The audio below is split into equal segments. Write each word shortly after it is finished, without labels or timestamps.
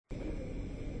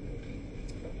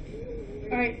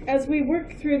right, as we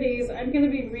work through these, I'm going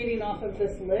to be reading off of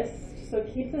this list, so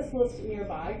keep this list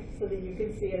nearby so that you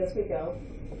can see it as we go.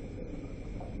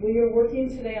 We are working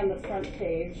today on the front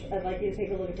page. I'd like you to take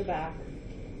a look at the back.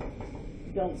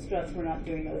 Don't stress, we're not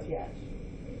doing those yet.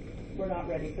 We're not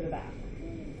ready for the back.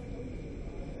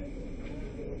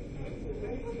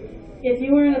 If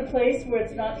you are in a place where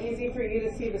it's not easy for you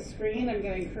to see the screen, I'm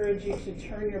going to encourage you to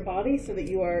turn your body so that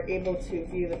you are able to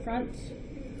view the front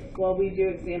while we do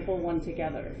example 1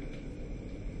 together.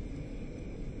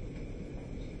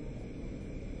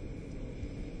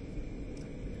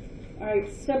 All right,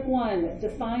 step 1,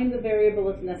 define the variable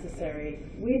if necessary.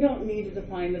 We don't need to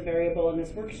define the variable in this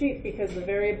worksheet because the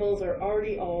variables are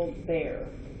already all there.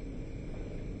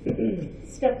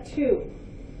 Step 2,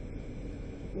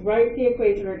 write the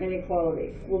equation or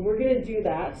inequality. Well, we're going to do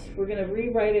that. We're going to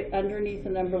rewrite it underneath the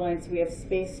number line so we have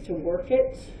space to work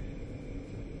it.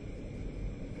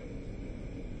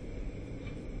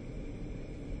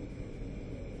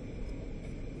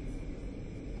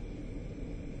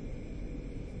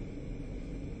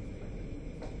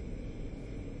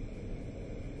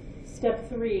 Step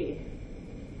 3,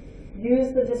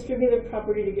 use the distributive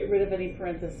property to get rid of any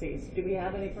parentheses. Do we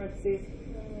have any parentheses?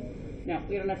 No,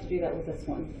 we don't have to do that with this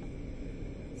one.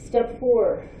 Step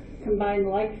 4, combine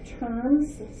like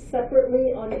terms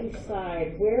separately on each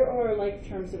side. Where are our like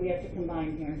terms that we have to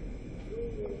combine here?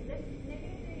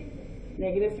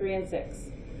 -3 and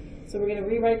 6. So we're going to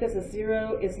rewrite this as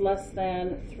 0 is less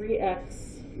than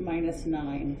 3x minus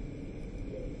 9.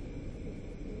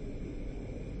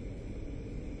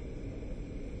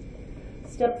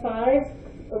 Step 5,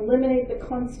 eliminate the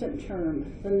constant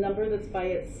term, the number that's by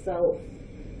itself,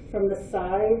 from the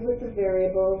side with the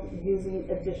variable using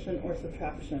addition or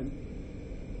subtraction.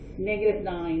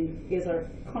 -9 is our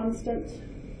constant.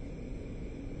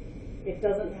 It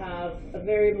doesn't have a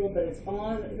variable, but it's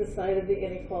on the side of the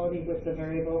inequality with the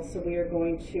variable, so we are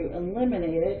going to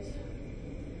eliminate it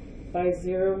by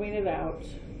zeroing it out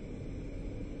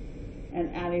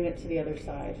and adding it to the other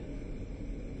side.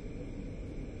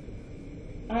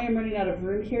 I am running out of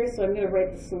room here, so I'm going to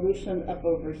write the solution up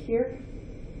over here.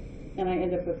 And I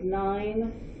end up with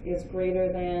 9 is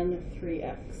greater than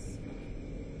 3x.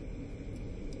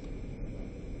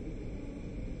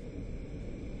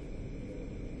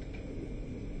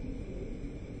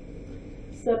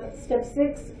 Step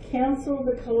 6, cancel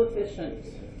the coefficient,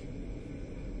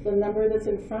 the number that's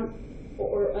in front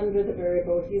or under the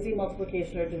variable using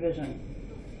multiplication or division.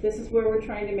 This is where we're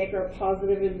trying to make our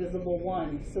positive invisible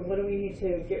 1. So what do we need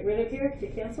to get rid of here to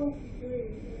cancel? 3.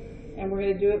 And we're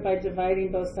going to do it by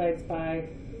dividing both sides by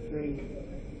 3.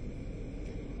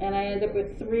 And I end up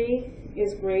with 3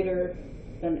 is greater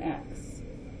than x.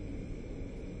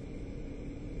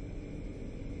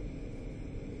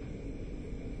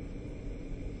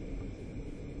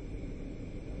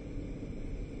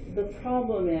 The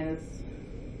problem is,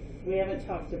 we haven't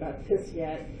talked about this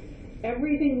yet,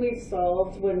 everything we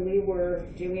solved when we were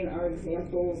doing our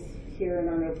examples here in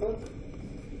our notebook,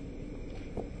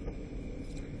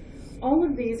 all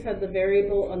of these had the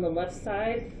variable on the left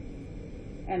side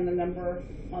and the number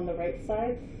on the right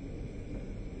side.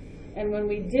 And when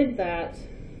we did that,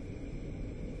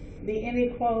 the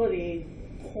inequality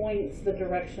points the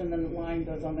direction the line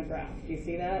goes on the graph. Do you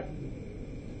see that?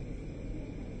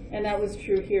 And that was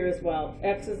true here as well.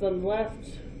 X is on the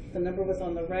left, the number was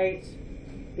on the right,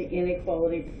 the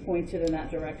inequality pointed in that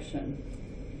direction.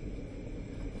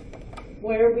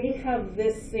 Where we have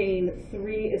this saying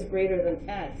 3 is greater than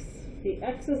x, the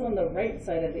x is on the right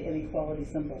side of the inequality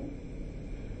symbol.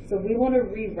 So we want to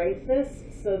rewrite this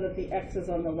so that the x is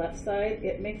on the left side.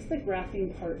 It makes the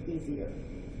graphing part easier.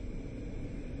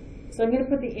 So I'm going to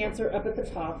put the answer up at the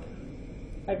top.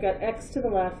 I've got x to the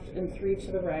left and 3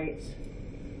 to the right.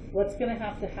 What's going to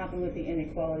have to happen with the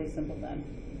inequality symbol then?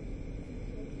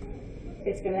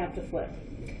 It's going to have to flip.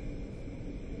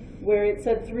 Where it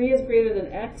said 3 is greater than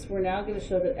x, we're now going to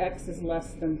show that x is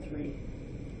less than 3.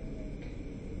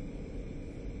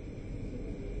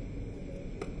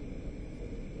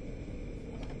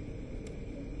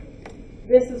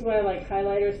 This is why I like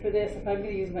highlighters for this. If I'm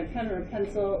going to use my pen or a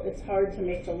pencil, it's hard to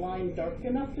make the line dark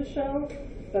enough to show,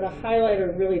 but a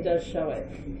highlighter really does show it.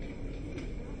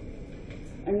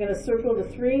 I'm going to circle the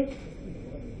 3.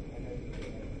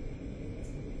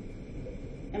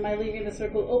 Am I leaving the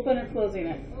circle open or closing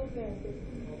it?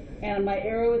 Open. And my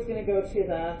arrow is going to go to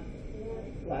the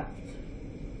left.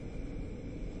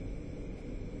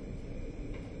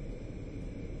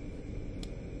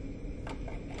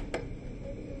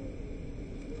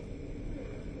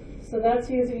 So that's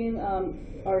using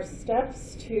our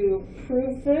steps to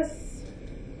prove this.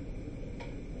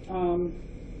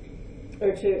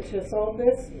 or to solve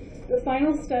this. The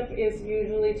final step is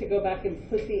usually to go back and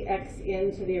put the X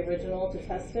into the original to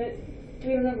test it.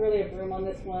 We don't really have room on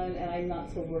this one, and I'm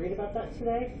not so worried about that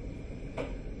today.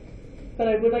 But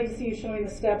I would like to see you showing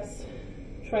the steps,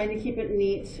 trying to keep it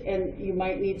neat, and you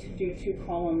might need to do 2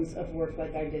 columns of work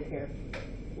like I did here.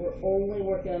 We're only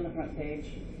working on the front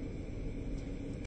page.